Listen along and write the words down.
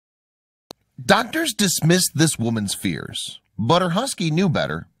Doctors dismissed this woman's fears, but her husky knew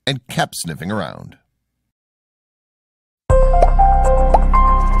better and kept sniffing around.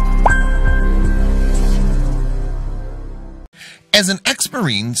 As an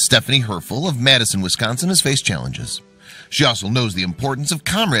ex-Marine, Stephanie Herfel of Madison, Wisconsin has faced challenges. She also knows the importance of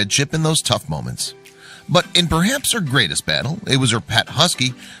comradeship in those tough moments. But in perhaps her greatest battle, it was her pet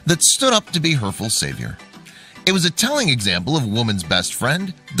husky that stood up to be Herfel's savior. It was a telling example of woman's best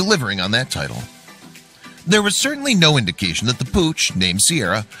friend delivering on that title. There was certainly no indication that the pooch, named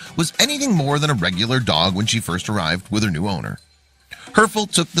Sierra, was anything more than a regular dog when she first arrived with her new owner.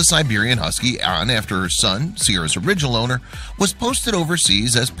 Herfel took the Siberian Husky on after her son, Sierra's original owner, was posted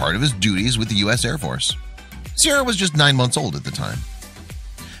overseas as part of his duties with the U.S. Air Force. Sierra was just 9 months old at the time.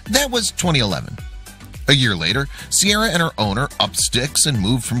 That was 2011. A year later, Sierra and her owner upped sticks and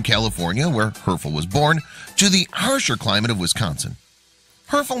moved from California, where Herfel was born, to the harsher climate of Wisconsin.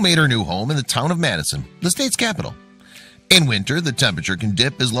 Herfel made her new home in the town of Madison, the state's capital. In winter, the temperature can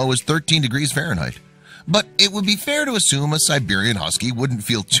dip as low as 13 degrees Fahrenheit, but it would be fair to assume a Siberian Husky wouldn't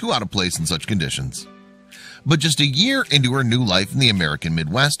feel too out of place in such conditions. But just a year into her new life in the American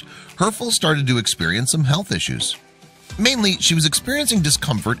Midwest, Herfel started to experience some health issues. Mainly, she was experiencing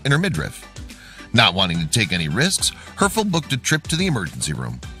discomfort in her midriff. Not wanting to take any risks, Herfel booked a trip to the emergency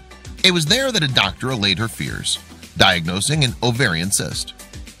room. It was there that a doctor allayed her fears, diagnosing an ovarian cyst.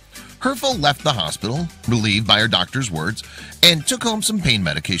 Herfel left the hospital, relieved by her doctor's words, and took home some pain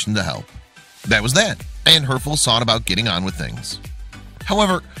medication to help. That was that, and Herfel sought about getting on with things.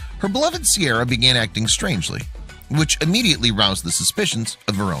 However, her beloved Sierra began acting strangely, which immediately roused the suspicions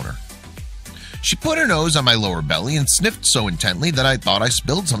of her owner. She put her nose on my lower belly and sniffed so intently that I thought I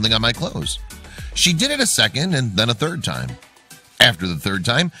spilled something on my clothes. She did it a second and then a third time. After the third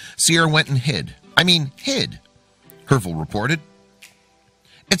time, Sierra went and hid. Hid, Herfel reported.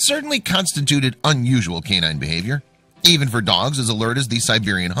 It certainly constituted unusual canine behavior, even for dogs as alert as the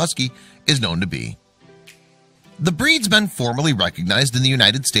Siberian Husky is known to be. The breed's been formally recognized in the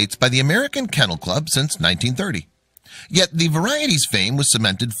United States by the American Kennel Club since 1930. Yet the variety's fame was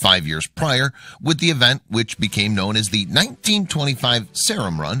cemented 5 years prior with the event which became known as the 1925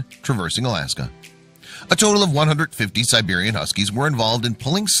 Serum Run, traversing Alaska. A total of 150 Siberian Huskies were involved in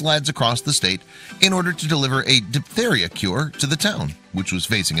pulling sleds across the state in order to deliver a diphtheria cure to the town, which was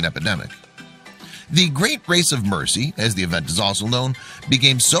facing an epidemic. The Great Race of Mercy, as the event is also known,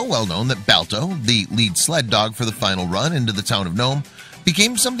 became so well known that Balto, the lead sled dog for the final run into the town of Nome,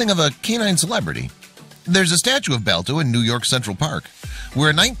 became something of a canine celebrity. There's a statue of Balto in New York Central Park, where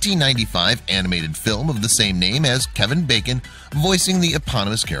a 1995 animated film of the same name has Kevin Bacon voicing the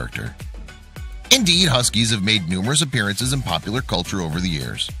eponymous character. Indeed, Huskies have made numerous appearances in popular culture over the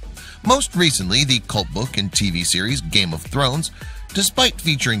years. Most recently, the cult book and TV series Game of Thrones, despite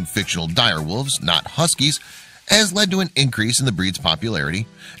featuring fictional direwolves, not Huskies, has led to an increase in the breed's popularity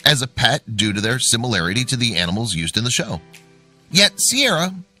as a pet due to their similarity to the animals used in the show. Yet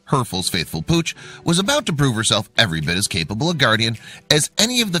Sierra, Herfel's faithful pooch, was about to prove herself every bit as capable a guardian as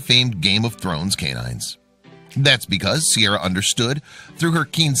any of the famed Game of Thrones canines. That's because Sierra understood, through her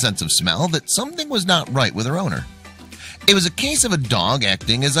keen sense of smell, that something was not right with her owner. It was a case of a dog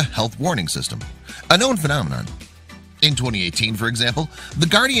acting as a health warning system, a known phenomenon. In 2018, for example, The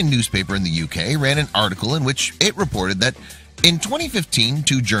Guardian newspaper in the UK ran an article in which it reported that in 2015,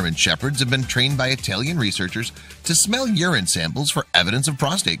 2 German shepherds had been trained by Italian researchers to smell urine samples for evidence of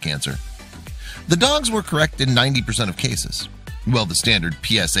prostate cancer. The dogs were correct in 90% of cases. Well, the standard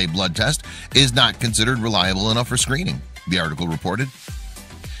PSA blood test is not considered reliable enough for screening, the article reported.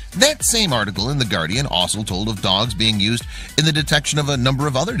 That same article in The Guardian also told of dogs being used in the detection of a number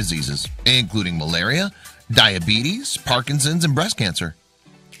of other diseases, including malaria, diabetes, Parkinson's, and breast cancer.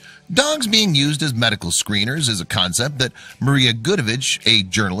 Dogs being used as medical screeners is a concept that Maria Gudovich, a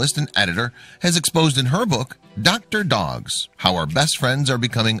journalist and editor, has exposed in her book, Dr. Dogs: How Our Best Friends Are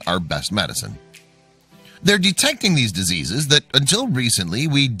Becoming Our Best Medicine. They're detecting these diseases that until recently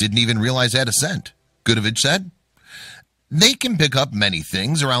we didn't even realize had a scent, Gudovich said. They can pick up many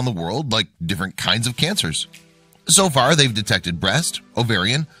things around the world, like different kinds of cancers. So far, they've detected breast,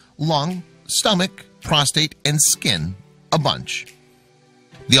 ovarian, lung, stomach, prostate, and skin, a bunch.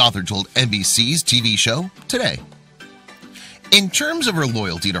 The author told NBC's TV show Today. In terms of her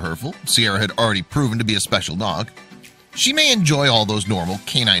loyalty to Herfel, Sierra had already proven to be a special dog. She may enjoy all those normal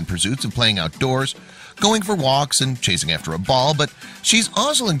canine pursuits of playing outdoors, going for walks, and chasing after a ball, but she's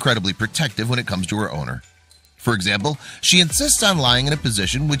also incredibly protective when it comes to her owner. For example, she insists on lying in a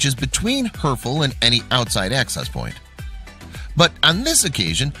position which is between Herfel and any outside access point. But on this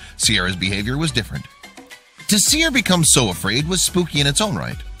occasion, Sierra's behavior was different. To see her become so afraid was spooky in its own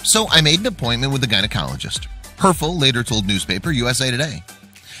right, So I made an appointment with the gynecologist, Herfel later told newspaper USA Today.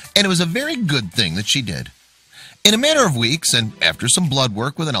 And it was a very good thing that she did. In a matter of weeks, and after some blood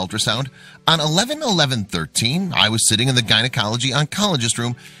work with an ultrasound, on 11/11/13, I was sitting in the gynecology oncologist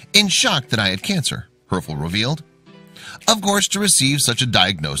room in shock that I had cancer, Herfel revealed. Of course, to receive such a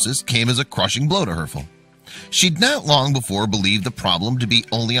diagnosis came as a crushing blow to Herfel. She'd not long before believed the problem to be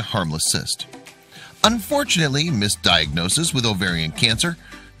only a harmless cyst. Unfortunately, misdiagnosis with ovarian cancer,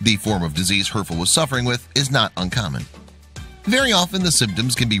 the form of disease Herfel was suffering with, is not uncommon. Very often the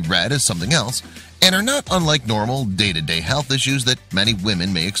symptoms can be read as something else and are not unlike normal day-to-day health issues that many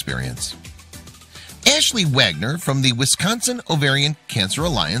women may experience. Ashley Wagner from the Wisconsin Ovarian Cancer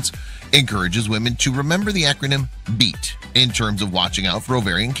Alliance encourages women to remember the acronym BEAT in terms of watching out for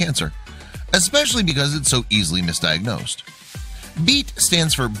ovarian cancer, especially because it's so easily misdiagnosed. BEAT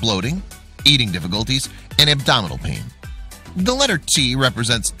stands for bloating, eating difficulties, and abdominal pain. The letter T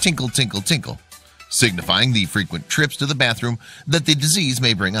represents tinkle, tinkle, tinkle, signifying the frequent trips to the bathroom that the disease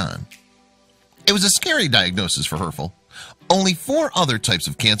may bring on. It was a scary diagnosis for Herfel. Only 4 other types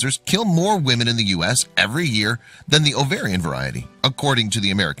of cancers kill more women in the U.S. every year than the ovarian variety, according to the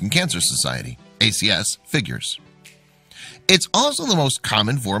American Cancer Society (ACS) figures. It's also the most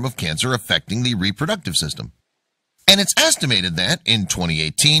common form of cancer affecting the reproductive system. And it's estimated that, in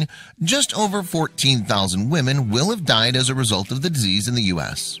 2018, just over 14,000 women will have died as a result of the disease in the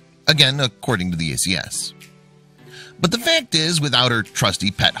U.S., again, according to the ACS. But the fact is, without her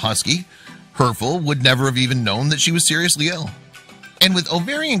trusty pet Husky, Herfel would never have even known that she was seriously ill. And with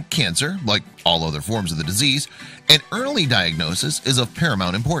ovarian cancer, like all other forms of the disease, an early diagnosis is of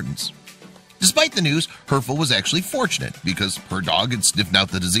paramount importance. Despite the news, Herfel was actually fortunate because her dog had sniffed out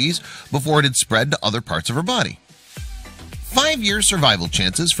the disease before it had spread to other parts of her body. 5-year survival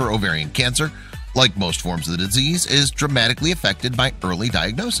chances for ovarian cancer, like most forms of the disease, is dramatically affected by early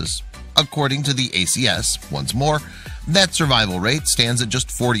diagnosis. According to the ACS, once more, that survival rate stands at just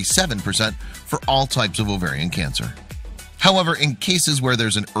 47% for all types of ovarian cancer. However, in cases where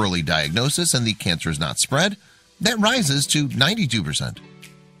there's an early diagnosis and the cancer is not spread, that rises to 92%.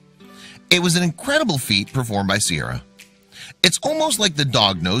 It was an incredible feat performed by Sierra. It's almost like the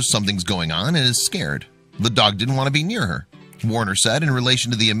dog knows something's going on and is scared. The dog didn't want to be near her, Warner said in relation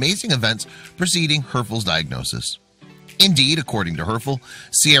to the amazing events preceding Herfel's diagnosis. Indeed, according to Herfel,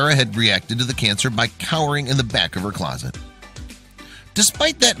 Sierra had reacted to the cancer by cowering in the back of her closet.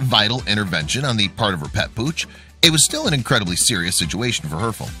 Despite that vital intervention on the part of her pet pooch, it was still an incredibly serious situation for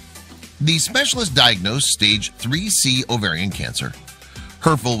Herfel. The specialist diagnosed stage 3C ovarian cancer.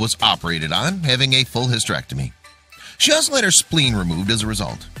 Herfel was operated on, having a full hysterectomy. She also had her spleen removed as a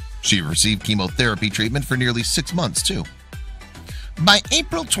result. She received chemotherapy treatment for nearly 6 months too. By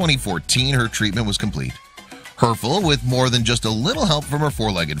April 2014, her treatment was complete. Herfel, with more than just a little help from her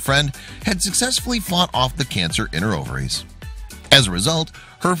 4-legged friend, had successfully fought off the cancer in her ovaries. As a result,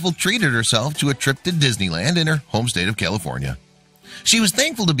 Herfel treated herself to a trip to Disneyland in her home state of California. She was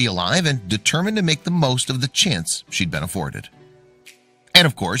thankful to be alive and determined to make the most of the chance she'd been afforded. And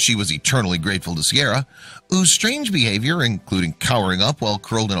of course, she was eternally grateful to Sierra, whose strange behavior, including cowering up while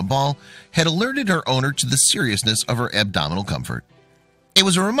curled in a ball, had alerted her owner to the seriousness of her abdominal comfort. It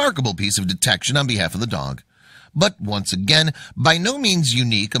was a remarkable piece of detection on behalf of the dog, but once again, by no means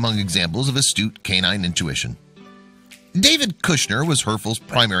unique among examples of astute canine intuition. David Kushner was Herfel's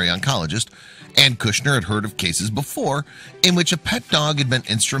primary oncologist, and Kushner had heard of cases before in which a pet dog had been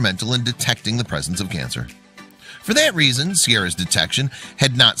instrumental in detecting the presence of cancer. For that reason, Sierra's detection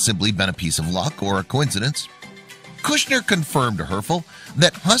had not simply been a piece of luck or a coincidence. Kushner confirmed to Herfel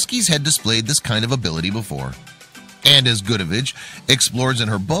that Huskies had displayed this kind of ability before. And as Goodovich explores in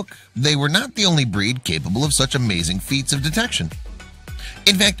her book, they were not the only breed capable of such amazing feats of detection.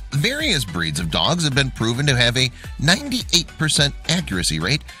 In fact, various breeds of dogs have been proven to have a 98% accuracy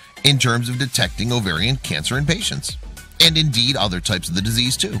rate in terms of detecting ovarian cancer in patients, and indeed other types of the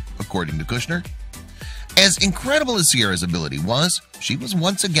disease too, according to Kushner. As incredible as Sierra's ability was, she was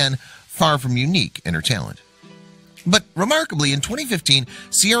once again far from unique in her talent. But remarkably, in 2015,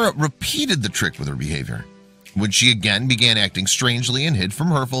 Sierra repeated the trick with her behavior. When she again began acting strangely and hid from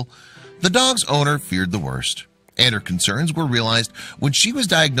Herfel, the dog's owner feared the worst, and her concerns were realized when she was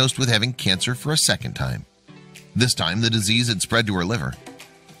diagnosed with having cancer for a second time. This time, the disease had spread to her liver.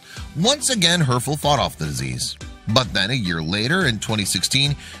 Once again, Herfel fought off the disease. But then a year later, in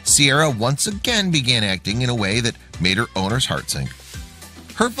 2016, Sierra once again began acting in a way that made her owner's heart sink.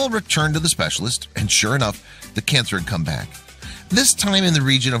 Herfel returned to the specialist, and sure enough, the cancer had come back, this time in the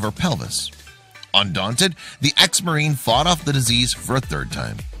region of her pelvis. Undaunted, the ex-Marine fought off the disease for a third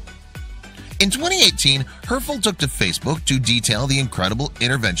time. In 2018, Herfel took to Facebook to detail the incredible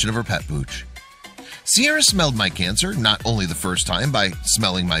intervention of her pet pooch. Sierra smelled my cancer not only the first time by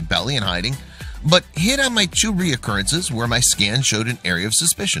smelling my belly and hiding, but hid on my 2 reoccurrences where my scan showed an area of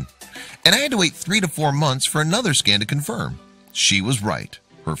suspicion, and I had to wait 3 to 4 months for another scan to confirm. She was right,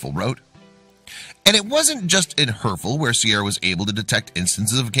 Herfel wrote. And it wasn't just in Herfel where Sierra was able to detect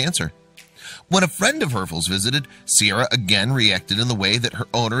instances of cancer. When a friend of Herfel's visited, Sierra again reacted in the way that her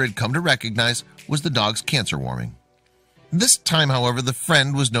owner had come to recognize was the dog's cancer warming. This time, however, the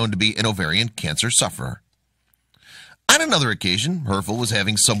friend was known to be an ovarian cancer sufferer. On another occasion, Herfel was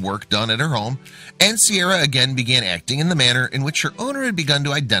having some work done at her home, and Sierra again began acting in the manner in which her owner had begun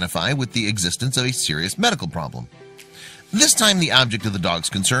to identify with the existence of a serious medical problem. This time, the object of the dog's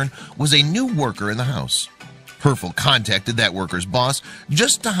concern was a new worker in the house. Herfel contacted that worker's boss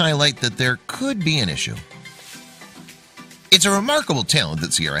just to highlight that there could be an issue. It's a remarkable talent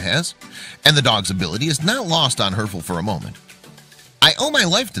that Sierra has, and the dog's ability is not lost on Herfel for a moment. "I owe my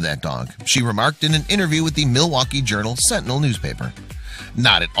life to that dog," she remarked in an interview with the Milwaukee Journal Sentinel newspaper,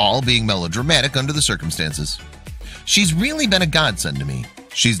 not at all being melodramatic under the circumstances. "She's really been a godsend to me.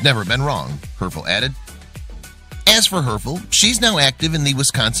 She's never been wrong," Herfel added. As for Herfel, she's now active in the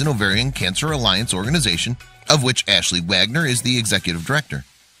Wisconsin Ovarian Cancer Alliance organization, of which Ashley Wagner is the executive director.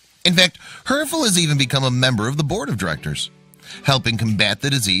 In fact, Herfel has even become a member of the board of directors. Helping combat the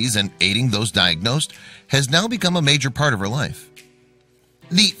disease and aiding those diagnosed has now become a major part of her life.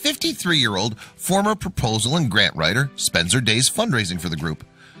 The 53-year-old former proposal and grant writer spends her days fundraising for the group,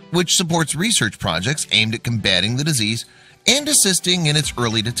 which supports research projects aimed at combating the disease and assisting in its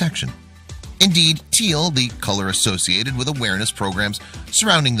early detection. Indeed, teal, the color associated with awareness programs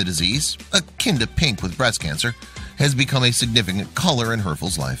surrounding the disease, akin to pink with breast cancer, has become a significant color in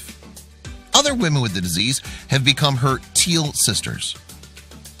Herfel's life. Other women with the disease have become her teal sisters.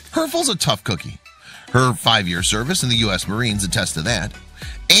 Herfel's a tough cookie. Her 5-year service in the U.S. Marines attests to that,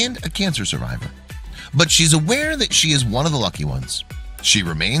 and a cancer survivor. But she's aware that she is one of the lucky ones. She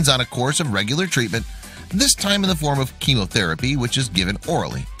remains on a course of regular treatment, this time in the form of chemotherapy, which is given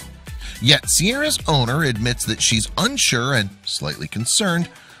orally. Yet Sierra's owner admits that she's unsure and slightly concerned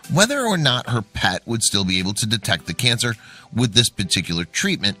whether or not her pet would still be able to detect the cancer with this particular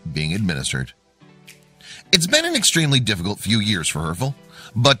treatment being administered. It's been an extremely difficult few years for Herfel,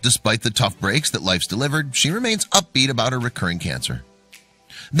 but despite the tough breaks that life's delivered, she remains upbeat about her recurring cancer.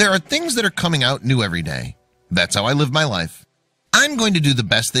 "There are things that are coming out new every day. That's how I live my life. I'm going to do the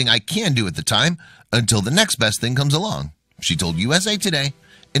best thing I can do at the time until the next best thing comes along," she told USA Today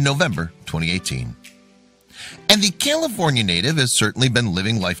in November 2018. And the California native has certainly been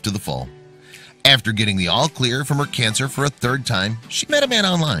living life to the full. After getting the all clear from her cancer for a 3rd time, she met a man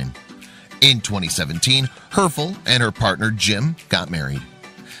online. In 2017, Herfel and her partner Jim got married.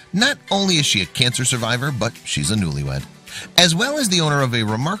 Not only is she a cancer survivor, but she's a newlywed, as well as the owner of a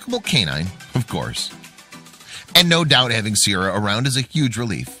remarkable canine, of course. And no doubt having Sierra around is a huge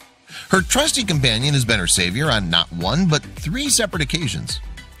relief. Her trusty companion has been her savior on not 1 but 3 separate occasions.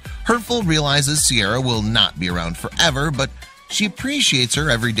 Herfel realizes Sierra will not be around forever, but she appreciates her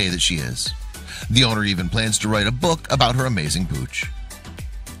every day that she is. The owner even plans to write a book about her amazing pooch.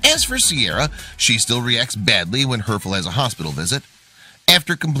 As for Sierra, she still reacts badly when Herfel has a hospital visit.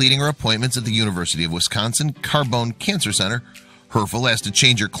 After completing her appointments at the University of Wisconsin Carbone Cancer Center, Herfel has to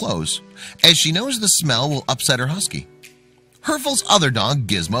change her clothes, as she knows the smell will upset her husky. Herfel's other dog,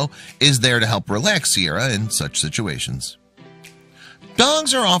 Gizmo, is there to help relax Sierra in such situations.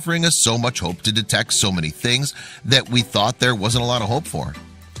 Dogs are offering us so much hope to detect so many things that we thought there wasn't a lot of hope for,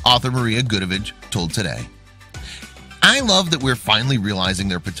 author Maria Gudovich told Today. "I love that we're finally realizing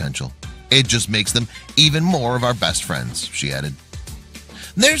their potential. It just makes them even more of our best friends," she added.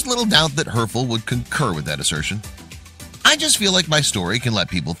 There's little doubt that Herfel would concur with that assertion. "I just feel like my story can let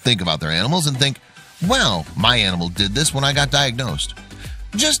people think about their animals and think, wow, my animal did this when I got diagnosed.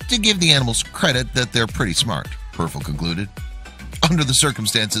 Just to give the animals credit that they're pretty smart," Herfel concluded. Under the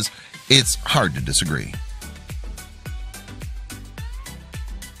circumstances, it's hard to disagree.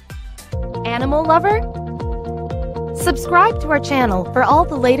 Animal lover? Subscribe to our channel for all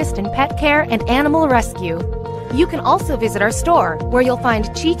the latest in pet care and animal rescue. You can also visit our store, where you'll find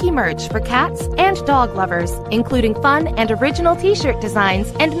cheeky merch for cats and dog lovers, including fun and original t-shirt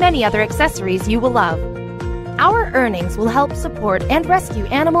designs and many other accessories you will love. Our earnings will help support and rescue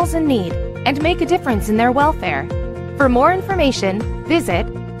animals in need and make a difference in their welfare. For more information, visit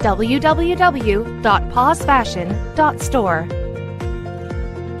www.pawsfashion.store.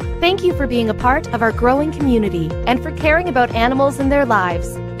 Thank you for being a part of our growing community and for caring about animals and their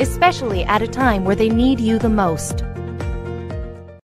lives, especially at a time where they need you the most.